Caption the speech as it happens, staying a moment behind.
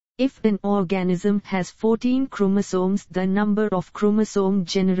If an organism has 14 chromosomes, the number of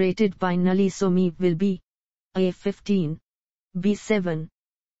chromosomes generated by nalisomy will be A 15, B 7,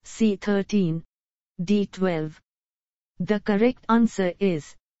 C 13, D 12. The correct answer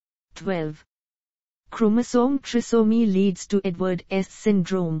is 12. Chromosome trisomy leads to Edward S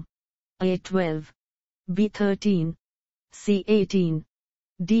syndrome. A 12, B 13, C 18,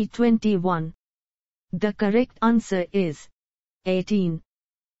 D 21. The correct answer is 18.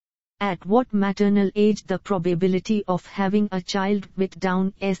 At what maternal age the probability of having a child with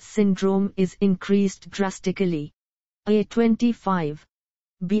Down syndrome is increased drastically? A 25,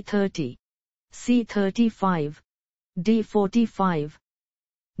 B 30, C 35, D 45.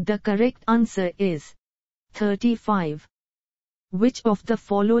 The correct answer is 35. Which of the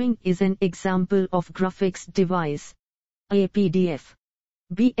following is an example of graphics device? A PDF,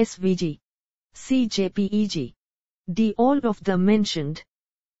 B SVG, C JPEG, D all of the mentioned.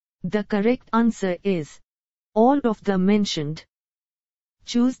 The correct answer is all of the mentioned.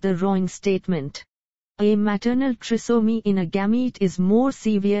 Choose the wrong statement. A maternal trisomy in a gamete is more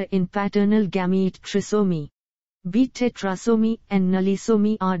severe in paternal gamete trisomy. B tetrasomy and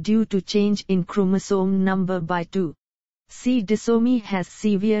nalisomy are due to change in chromosome number by 2. C disomy has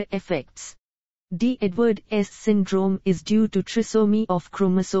severe effects. D Edward S syndrome is due to trisomy of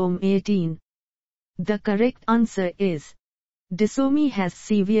chromosome 18. The correct answer is disomy has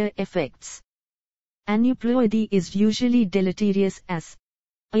severe effects. Aneuploidy is usually deleterious as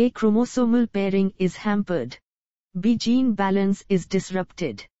A. Chromosomal pairing is hampered. B. Gene balance is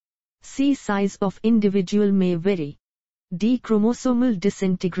disrupted. C. Size of individual may vary. D. Chromosomal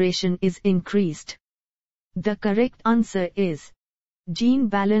disintegration is increased. The correct answer is gene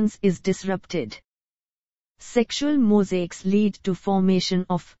balance is disrupted. Sexual mosaics lead to formation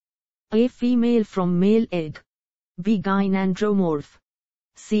of A. Female from male egg, B. Gynandromorph,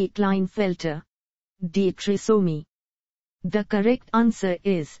 C. klinefelter, D. trisomy. The correct answer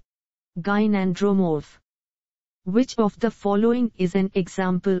is gynandromorph. Which of the following is an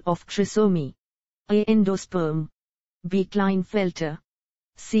example of trisomy? A. Endosperm, B. klinefelter,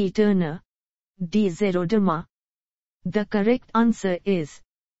 C. Turner, D. xeroderma. The correct answer is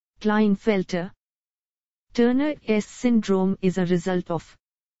klinefelter. Turner-S syndrome is a result of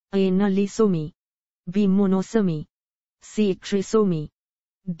A. nalisomy, B. monosomy, C. trisomy,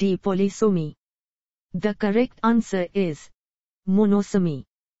 D. polysomy. The correct answer is monosomy.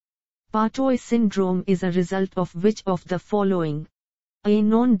 Patau syndrome is a result of which of the following? A.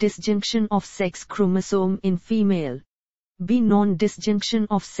 Non-disjunction of sex chromosome in female, B. Non-disjunction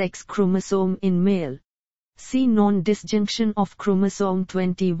of sex chromosome in male, C. Non-disjunction of chromosome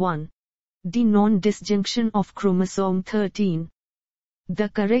 21, D. Non-disjunction of chromosome 13. The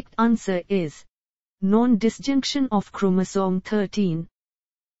correct answer is non-disjunction of chromosome 13.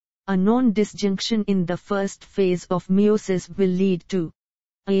 A non-disjunction in the first phase of meiosis will lead to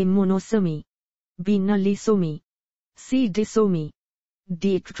A. monosomy, B. nalisomy, C. disomy,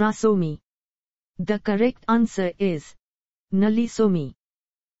 D. trisomy. The correct answer is nalisomy.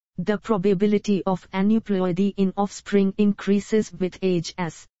 The probability of aneuploidy in offspring increases with age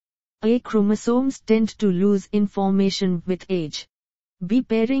as A. Chromosomes tend to lose information with age. B.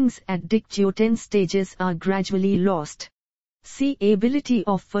 Pairings at dictyoten stages are gradually lost. C. Ability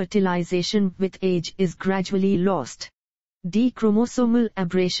of fertilization with age is gradually lost. D. Chromosomal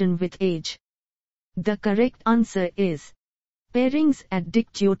aberration with age. The correct answer is pairings at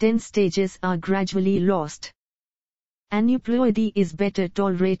dictyoten stages are gradually lost. Aneuploidy is better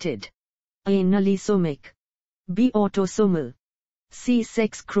tolerated. A. Nalisomic, B. autosomal, C.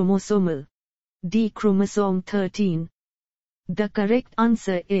 Sex chromosomal, D. Chromosome 13. The correct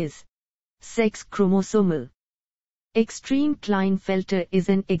answer is sex chromosomal. Extreme klinefelter is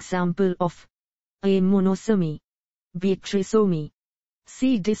an example of A. monosomy, B. trisomy,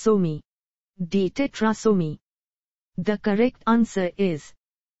 C. disomy, D. tetrasomy. The correct answer is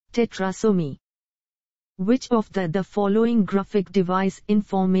tetrasomy. Which of the following graphic device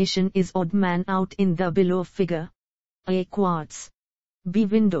information is odd man out in the below figure? A. quartz, B.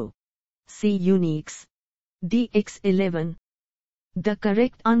 window, C. Unix, D. X11. The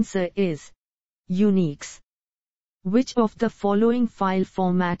correct answer is Unix. Which of the following file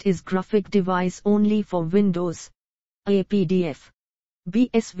format is graphic device only for Windows? A. PDF, B.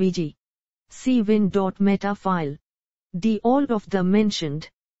 SVG, C. Win.meta file, D. all of the mentioned.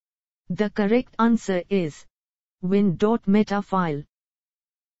 The correct answer is Win.meta file.